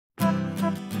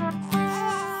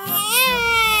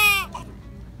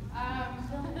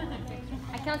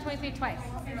23 twice.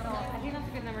 So I think that's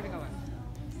a good number to go with.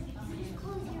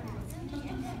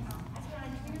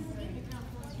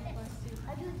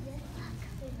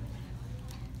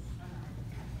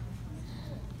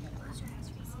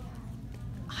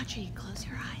 Audrey, close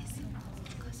your eyes.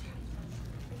 Close your eyes.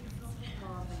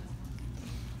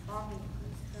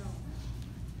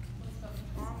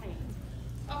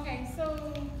 Okay, so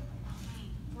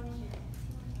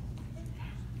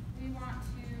we want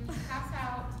to pass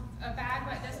out a bag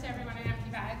like this to everyone, an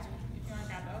empty bag, if you want to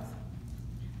grab those.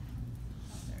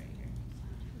 They're right here.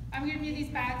 I'm giving you these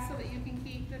bags so that you can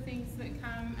keep the things that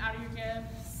come out of your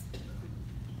gifts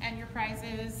and your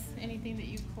prizes, anything that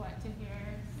you've collected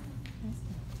here.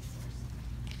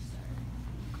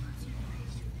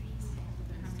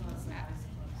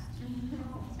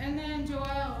 And then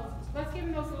Joelle, let's give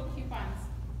him those little coupons.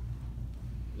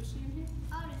 Was she in here?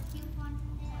 Oh, there's coupons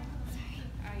in there.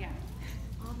 Oh, yeah.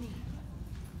 Mommy.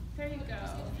 There you go.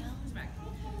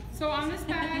 So on this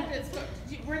bag,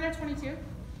 were there 22?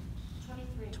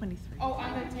 23. Oh,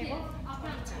 on the table?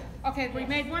 Okay, we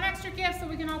made one extra gift so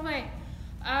we can all play.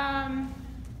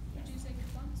 Did you say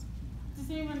coupons? Does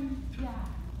anyone, yeah.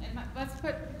 And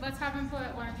let's have them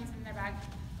put one of these in their bag.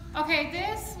 Okay,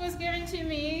 this was given to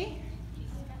me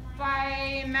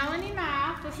by Melanie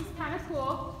Math. This is kind of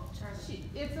cool.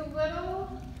 It's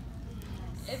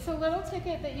a little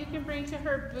ticket that you can bring to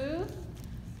her booth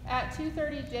at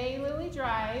 230 Daylily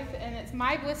Drive, and it's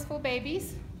My Blissful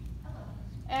Babies.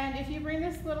 And if you bring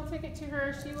this little ticket to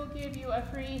her, she will give you a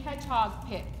free hedgehog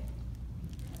pick.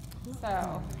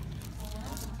 So,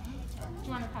 do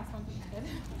you want to pass one to the kid?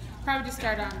 Probably just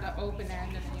start on the open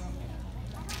end if you want.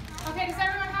 Okay, does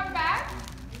everyone have a bag?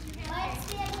 Let's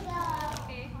get it go.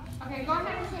 Okay, go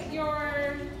ahead and put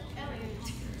your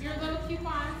little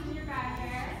coupons in your bag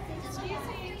there. And this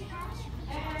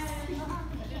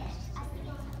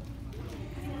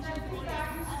bag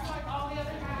is just like all the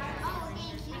other bags. Oh, thank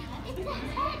you. It's a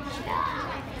hedgehog.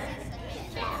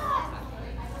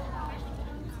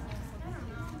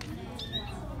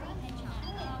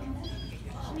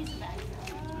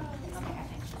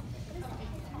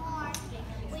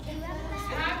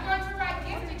 And I'm going to write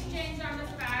gift exchange on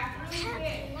this bag. Really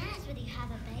big. Last when you have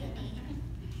a baby.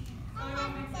 So we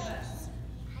won't mix it up.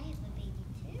 I have a baby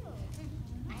too.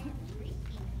 I have 3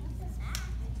 babies.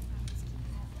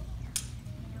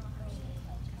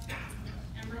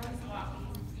 Amber was walking.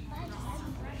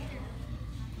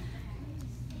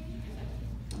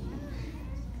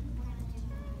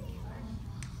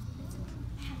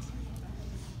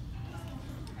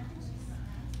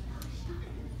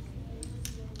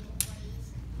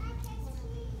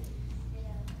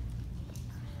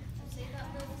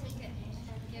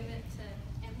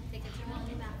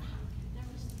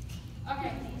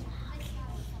 Okay.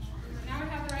 Now we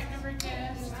have the right number of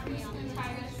gifts. I'm just going to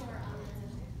tie this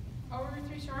over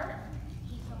 3 short.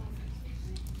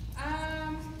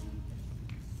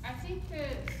 I think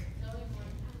that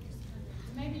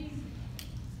maybe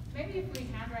if we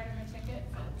handwrite him a ticket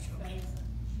that says.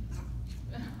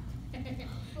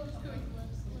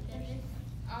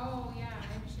 Oh yeah,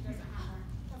 maybe she doesn't have one.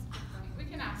 That's a good point. We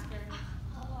can ask her.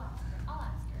 I'll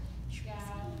ask her. Yeah.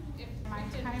 If my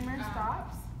timer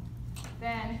stops,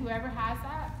 then whoever has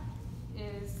that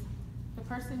is the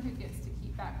person who gets to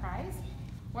keep that prize.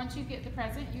 Once you get the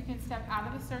present, you can step out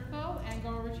of the circle and go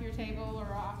over to your table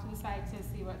or off to the side to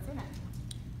see what's in it.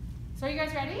 So are you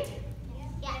guys ready?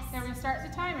 Yes. Now we're going to start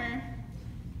the timer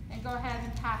and go ahead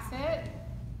and pass it.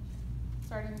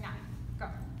 Starting now. Go.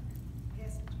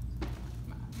 Yes.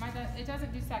 It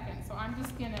doesn't do seconds, so I'm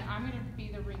gonna be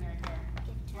the ringer here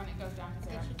when it goes down to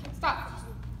 0. Stop.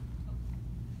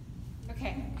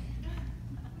 Okay.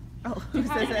 Oh, You who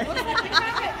have says it. it? Looks like you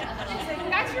have it.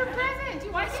 That's your present. Do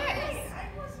you like it?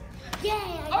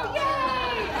 Yay! Oh,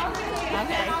 yay! Okay.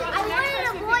 Okay. I wanted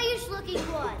a boyish looking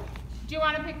one. Do you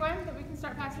want to pick one that we can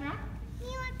start passing around? You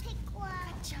want to pick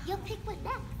one? You'll pick one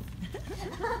next.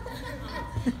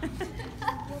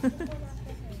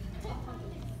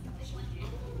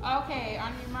 Okay,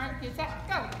 on your mark, get set,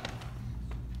 go.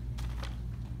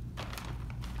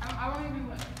 I won't even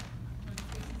look. When the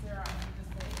spaces are on, you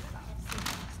just say stop.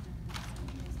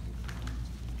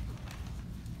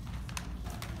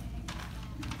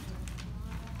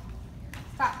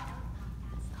 Stop.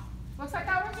 Looks like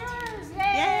that one's yours.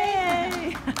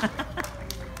 Yay! Yay!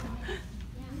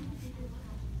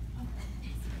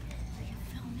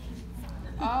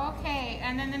 Okay,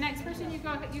 and then the next person you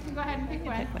can go ahead and pick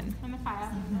one from the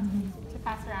pile to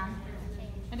pass around.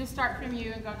 And just start from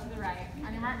you and go to the right.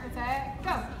 On your mark, get set,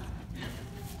 go.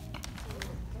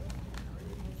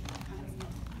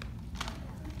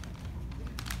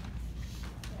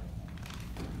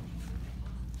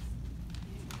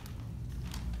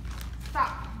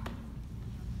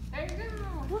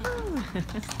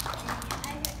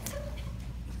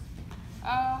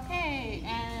 Okay,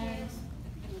 and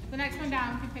the next one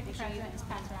down, you can pick a present and just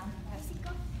pass around.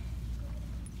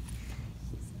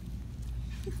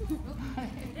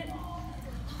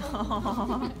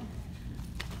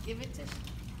 Give it to.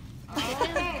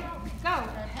 Okay, go.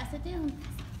 Pass it down.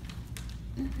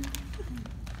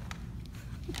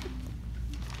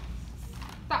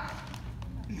 Stop.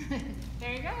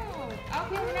 There you go.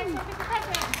 Okay, the next one, pick a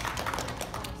present.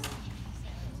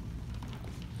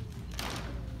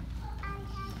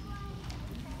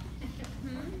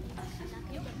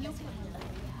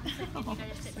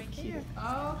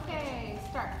 Okay,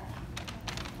 start.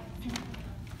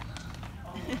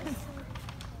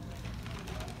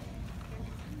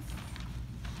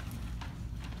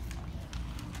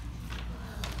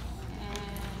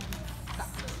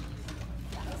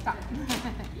 Stop.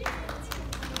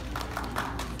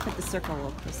 Put the circle a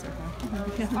little closer.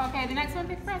 Okay, the next one,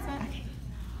 pick present. Okay.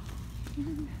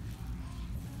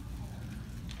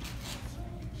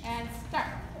 And start.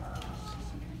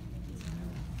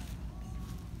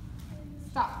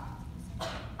 Stop.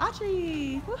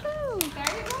 Audrey! Woohoo!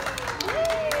 There you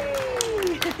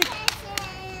Yay!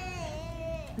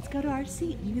 Let's go to our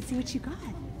seat. You can see what you got.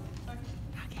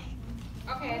 Okay.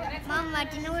 go. Okay, the next one. Mama,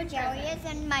 do you know where Joey is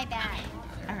in my bag?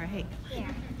 All right. Here.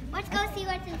 Let's go see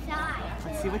what's inside.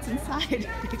 Let's see what's inside.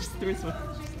 I just threw some.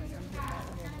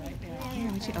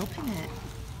 Here, would you open it?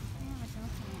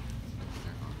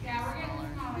 Yeah, we're getting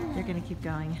smaller. They're gonna keep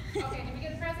going. Okay, did we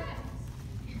get the present?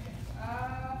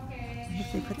 Okay.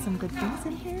 If they put some good things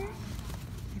in here.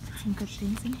 They put some good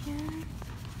things in here.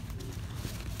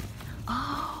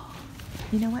 Oh,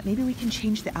 you know what? Maybe we can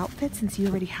change the outfit since you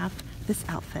already have this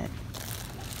outfit.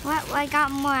 What? I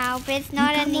got more outfits,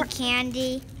 not got any more-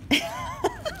 candy.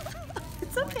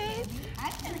 It's okay.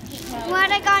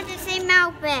 What? I got the same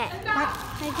outfit. I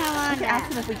Okay, ask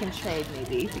them if we can trade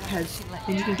maybe, because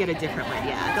then you can get a different one.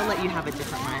 Yeah, they'll let you have a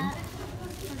different one.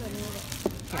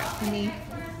 Here, let me.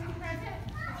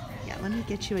 Yeah, let me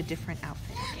get you a different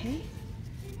outfit, okay?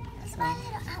 So, My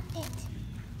little outfit.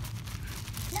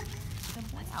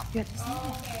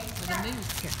 Look.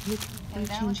 here, here, let me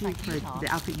change you for the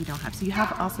outfit you don't have. So you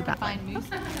have also that one.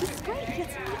 This is great. You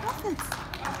get so many outfits.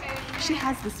 She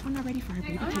has this one already for her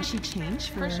baby. Can she change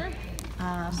for sure?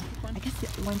 I guess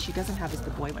the one she doesn't have is the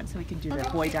boy one, so we can do the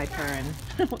boy diaper and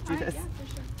we'll do this.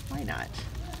 Why not?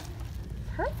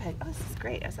 Perfect. Oh, this is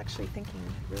great. I was actually thinking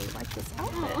I really like this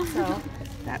outfit, so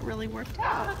that really worked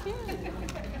out.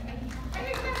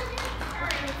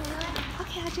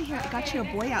 Okay, Audrey, here, I got you a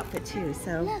boy outfit too,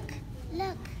 so. Look.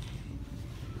 Look.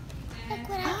 Look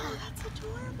what I got. Oh, that's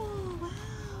adorable. Wow.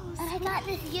 And I got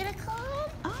this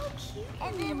unicorn. Oh, cute.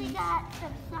 And then we got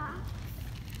some socks.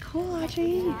 Cool,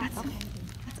 Audrey. You got some.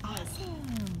 That's awesome.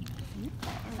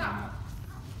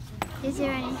 Is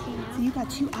there anything else? So you got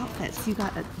two outfits. You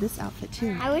got this outfit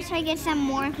too. I wish I get some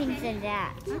more things than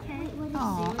that. Okay.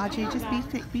 Oh, Audrey, just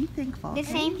be thankful. The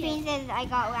same things as I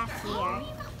got last year.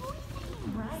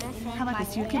 How about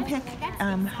this? You can pick.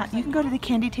 You can go to the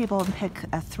candy table and pick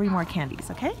 3 more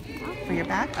candies. Okay? For your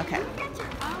bag. Okay.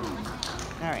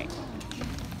 All right.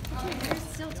 There's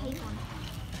still tape on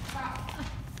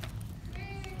it.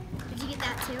 Did you get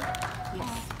that too? Yes.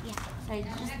 Yeah. I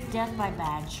just done my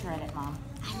bag, shred it, Mom.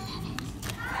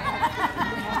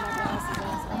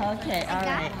 Okay. All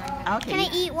right. Okay. Can I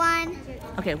eat one?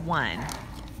 Okay, 1.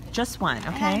 Just 1. I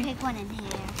gotta Okay. pick one in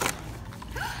here.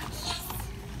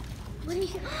 What do you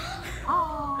got?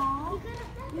 Oh,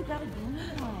 you got a green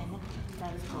one.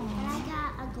 That is cool. And I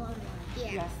got a gold one.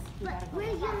 Yeah. Yes, you got a gold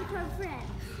Where's unicorn friend?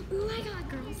 Ooh, I got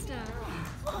girl stuff.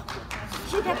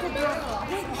 She got the girl.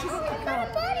 I got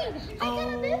a bunny. I got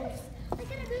a moose. I got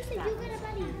a moose and you got a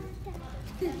bunny.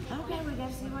 Okay, we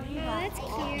gotta see what you got. That's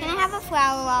cute. Can I have a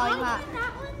flower lollipop?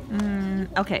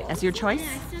 Okay, as your choice? I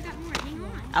still got more. Hang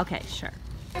on. Okay, sure.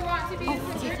 I want to be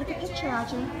Take a picture,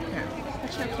 Audrey. Here,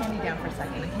 put your candy down for a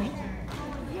second, okay?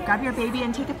 Grab your baby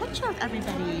and take a picture of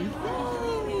everybody. Yay.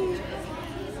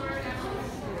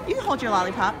 You can hold your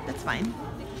lollipop. That's fine.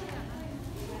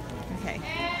 Okay.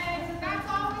 And that's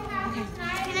all we have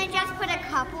tonight. Can I just put a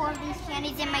couple of these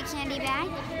candies in my candy bag?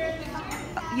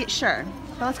 Yeah, sure.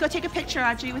 But let's go take a picture,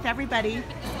 Audrey, with everybody.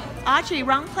 Audrey,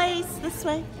 wrong place. This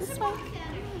way. This way.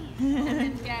 Do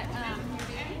we have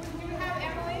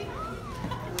Emily?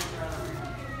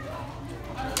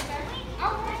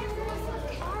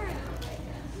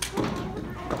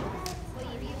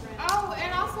 Oh,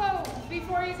 and also,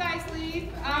 before you guys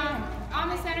leave, on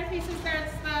the centerpieces,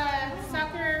 there's the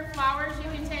sucker flowers you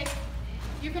can take.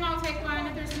 You can all take one.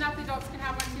 If there's enough, adults can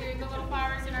have one too. The little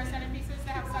flowers in our centerpieces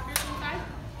that have suckers inside.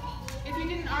 If you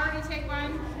didn't already take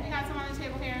one, we got some on the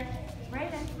table here.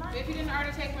 If you didn't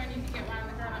already take one, you can get one on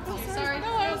the girl upstairs. Sorry. No,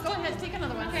 go ahead. Take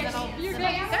another one. Okay, You're good.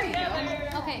 There you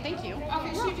go. Okay, thank you.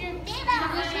 Okay, should you? Baby, The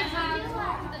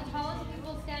tallest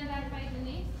people stand back by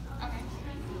Denise. Okay.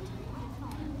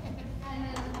 And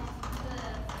then the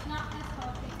not as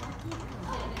tall people.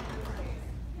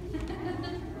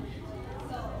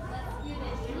 So let's do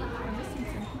this.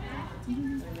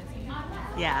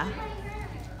 Yeah.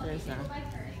 There's a.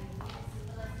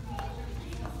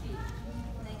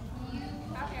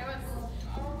 Okay, let's.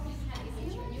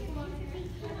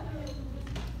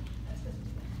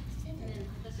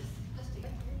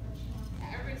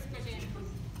 Everybody's squishing.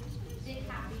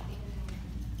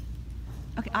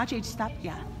 Okay, Audrey, stop.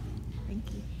 Yeah. Thank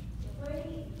you.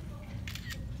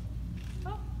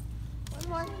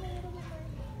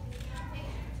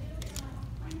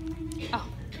 Oh,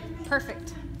 perfect.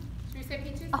 Should we say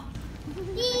peaches? Oh.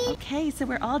 Okay, so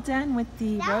we're all done with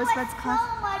the that Rosebuds was class. so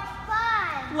much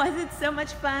fun. Was it so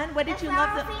much fun? What did The you love?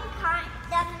 flower pink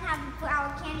doesn't have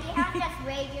flower candy. It has just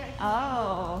regular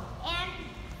Oh, and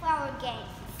flower games.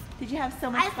 did you have so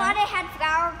much I fun? thought it had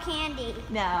flower candy.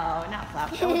 No, not flower.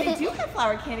 Oh, they do have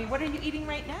flower candy. What are you eating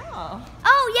right now?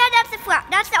 Oh yeah, that's the flower.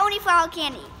 That's the only flower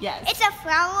candy. Yes. It's a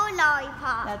flower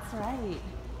lollipop. That's right.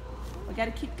 We got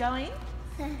to keep going.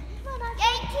 Thank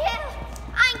you.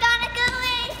 I'm gonna go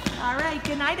in. All right.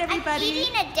 Good night, everybody. I'm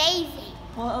eating a daisy.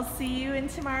 Well, I'll see you in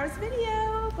tomorrow's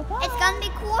video. Bye-bye. It's gonna be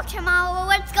cool tomorrow.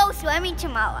 Let's go swimming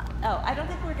tomorrow. Oh, I don't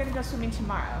think we're going to go swimming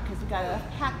tomorrow because we got a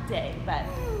packed day, but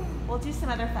we'll do some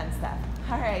other fun stuff.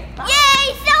 All right. Bye.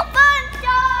 Yay! So fun,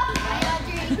 Joe. Hi,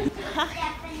 Audrey.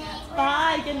 Stephanie.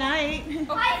 Bye. Good night.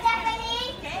 Hi,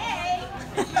 Stephanie. Hey.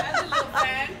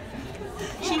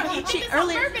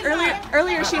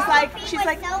 Earlier she's like, so I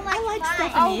like much fun.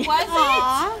 Stephanie. Oh, was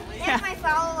it? There's my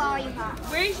flower lollipop.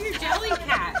 Where's your jelly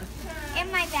cat?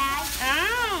 In my bag.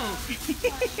 Oh.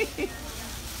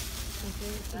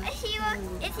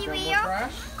 Is he real?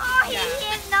 Oh, he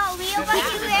is not real, but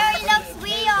he really looks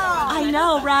real. I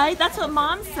know, right? That's what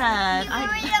Mom said. He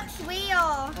really looks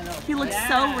real. He looks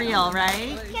so real,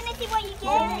 right? Can I see what you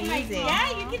get? Amazing. Yeah,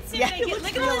 you can see Yeah, what I it get. looks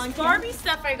Look real at all on this camera. Barbie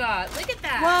stuff I got. Look at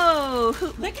that. Whoa.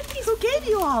 Look at these. Who gave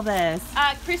you all this?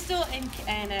 Crystal and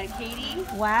Katie.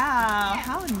 Wow.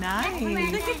 How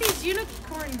nice. Look at these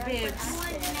unicorn bibs.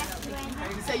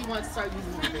 You say you want to start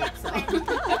using more bibs. So.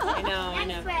 I know.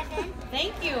 Next present.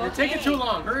 Thank you. You're taking too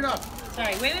long. Hurry it up.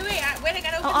 Sorry. Wait. I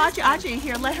gotta open Oh, this one. Audrey,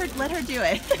 here, let her do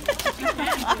it.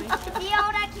 See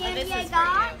all that candy this I is for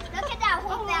got? Look at that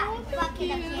whole bucket of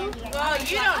candy. Well,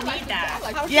 you don't need that.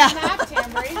 Yeah.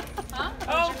 Tambri? Huh?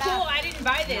 Oh, cool. I didn't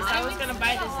buy this. I was gonna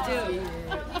buy this too.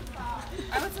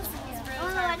 I was just thinking it's really Oh,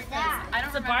 hard what's because that? I don't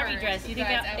It's a remember Barbie dress. You think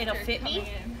guys it'll after fit me?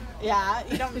 coming in. Yeah,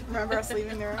 you don't remember us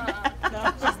leaving the room?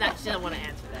 No. She doesn't want to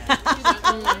answer that.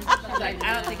 She's like,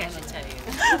 I don't think I should tell you.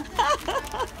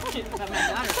 But my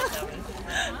daughter will tell me.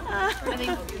 I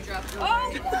think you dropped it.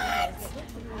 Oh,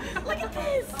 Look at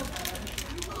this.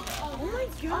 Oh my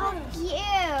god.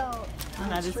 Cute.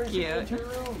 That is cute.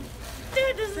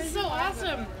 dude, this is so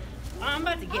awesome. I'm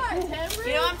about to get,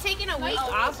 you know, I'm taking a week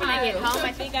off when I get home.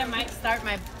 I think I might start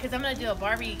because I'm going to do a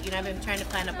Barbie, you know, I've been trying to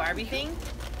plan a Barbie thing.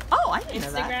 Oh, I didn't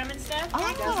know that. Instagram and stuff.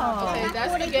 Oh.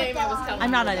 That's the game I was telling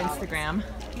I'm not on Instagram.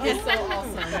 It's so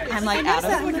awesome. I'm like out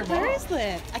of With the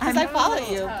bracelet. Because I follow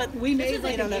you, but we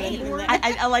usually don't know anything there.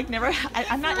 I like never,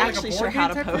 I'm not actually sure how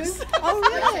to post. Oh,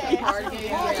 really? Card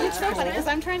game. Oh, it's so funny because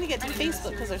I'm trying to get to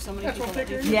Facebook because there's so many people that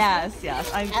do this. Yes.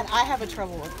 And I have a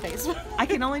trouble with Facebook. I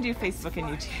can only do Facebook and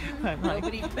YouTube. I'm like,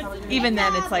 even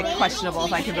then, it's like questionable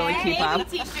if I can really keep up.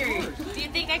 Baby t-shirt. Do you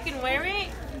think I can wear it?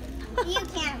 You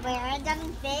can't wear it. It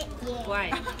doesn't fit you.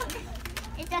 Why?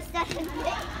 It just doesn't fit you.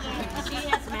 She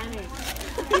has manners.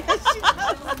 No,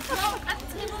 I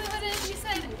can't believe what it is. She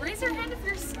said, raise your hand if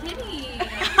you're skinny.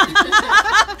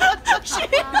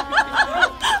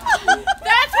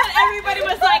 That's what everybody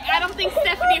was like. I don't think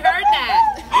Stephanie heard that.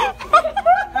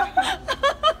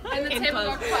 And the In table close.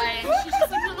 got quiet. She's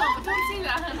just like, no, don't say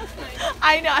that.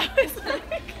 I know. I was like,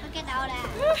 Look at all that.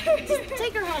 Just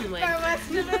take her home, Lynn.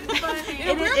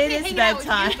 it is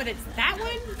bedtime. But it's that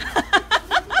one?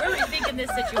 We're rethinking this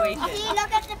situation. See,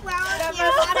 look at the flowers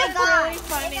here. What I got.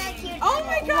 Isn't that cute? Oh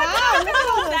my god!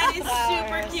 Wow, That is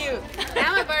super cute.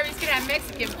 Now my Barbie's gonna have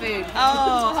Mexican food.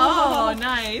 Oh,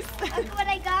 nice. Look what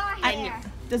I got here.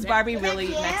 Does Barbie Isn't that really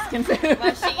eat cute? Mexican food?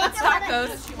 Well, she eats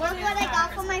tacos. Look what I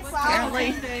got for my flower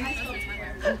Apparently. face.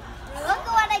 Look at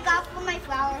what I got for my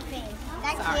flower face.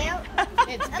 That cute?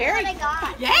 It's That's very. what I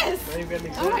got. Yes.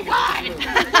 Oh my God.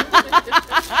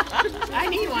 I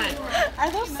need one.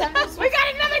 Are those centers We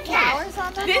got another cat. flowers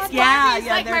on them? This Yeah, Barbie is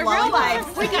yeah, like they're my real lollipops.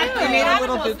 life. We got We made a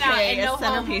little animals now bouquet and as no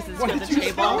home. centerpieces for the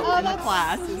table in the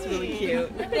class. It's really cute.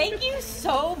 Thank you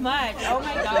so much. Oh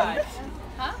my God.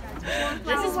 Huh?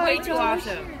 This is way too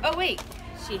awesome. Oh wait,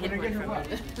 she hid one from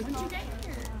me.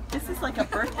 This is like a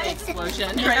birthday explosion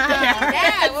right there.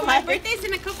 Yeah, well my birthday's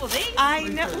in a couple days. I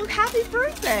know. Well, happy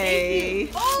birthday.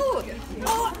 Oh,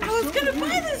 I was gonna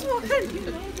buy this one.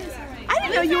 I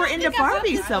didn't know you were into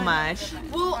Barbie so much.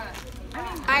 Well,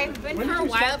 I've been for a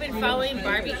while been following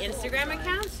Barbie Instagram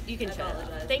accounts. You can check.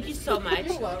 Thank you so much.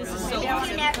 This is so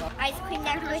awesome. Ice cream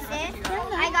necklaces.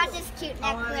 I got this cute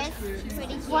necklace.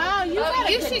 Pretty cute. Wow, you got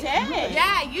a you good should. day.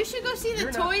 Yeah, you should go see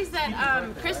the toys that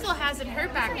Crystal has in her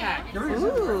backpack.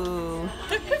 Ooh.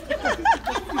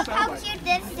 How cute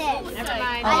this is. Never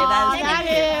mind. Oh, That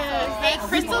is. Hey,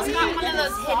 Crystal's got one of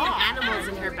those hidden animals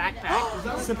in her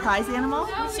backpack. Surprise animal?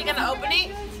 Is she gonna open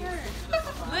it?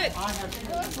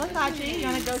 Look. Look, Audrey, you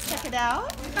want to go check it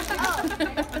out?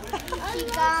 She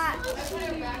got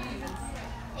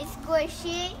a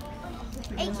squishy,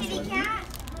 a kitty cat.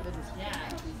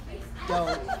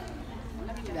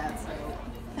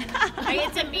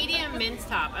 It's a medium mince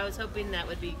top. I was hoping that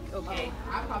would be okay.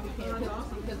 All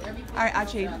right,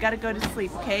 Audrey, we got to go to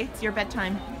sleep, okay? It's your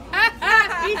bedtime.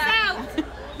 Peace out.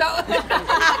 No.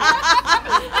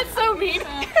 That's so mean.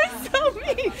 You're so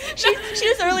mean. She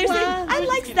was earlier saying, I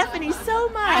like Stephanie so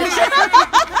much.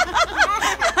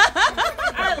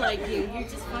 I like you. You're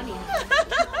just funny.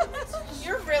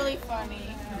 You're really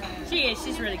funny. She is.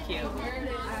 She's really cute.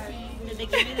 Did they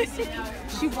give you this?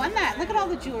 She won that. Look at all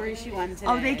the jewelry she won today.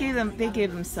 Oh, they gave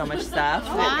them so much stuff.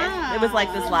 Wow. It was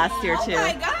like this last year too. Oh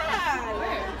my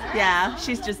God. Yeah,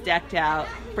 she's just decked out.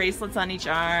 Bracelets on each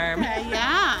arm.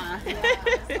 Yeah.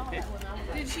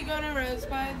 Did she go to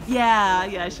Rosebuds?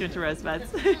 Yeah, she went to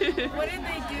Rosebuds. What did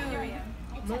they do?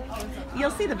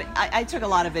 You'll see I took a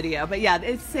lot of video, but yeah,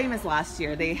 it's the same as last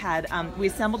year. They had, we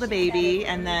assembled a baby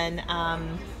and then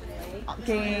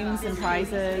games and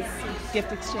prizes,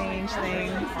 gift exchange thing.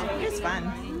 It was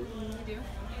fun.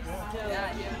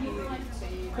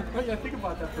 Yeah, think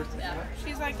about that for a second.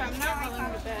 She's like, I'm not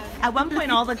going to bed. At one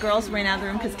point, all the girls ran out of the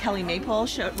room because Kelly Maple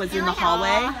was in the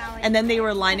hallway, and then they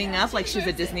were lining up like she was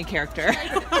a Disney character,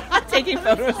 taking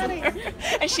photos of her.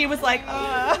 And she was like,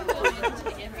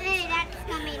 Hey, that's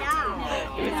coming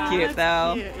out. It was cute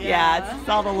though. Yeah, it's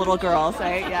all the little girls,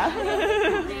 right?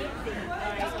 Yeah.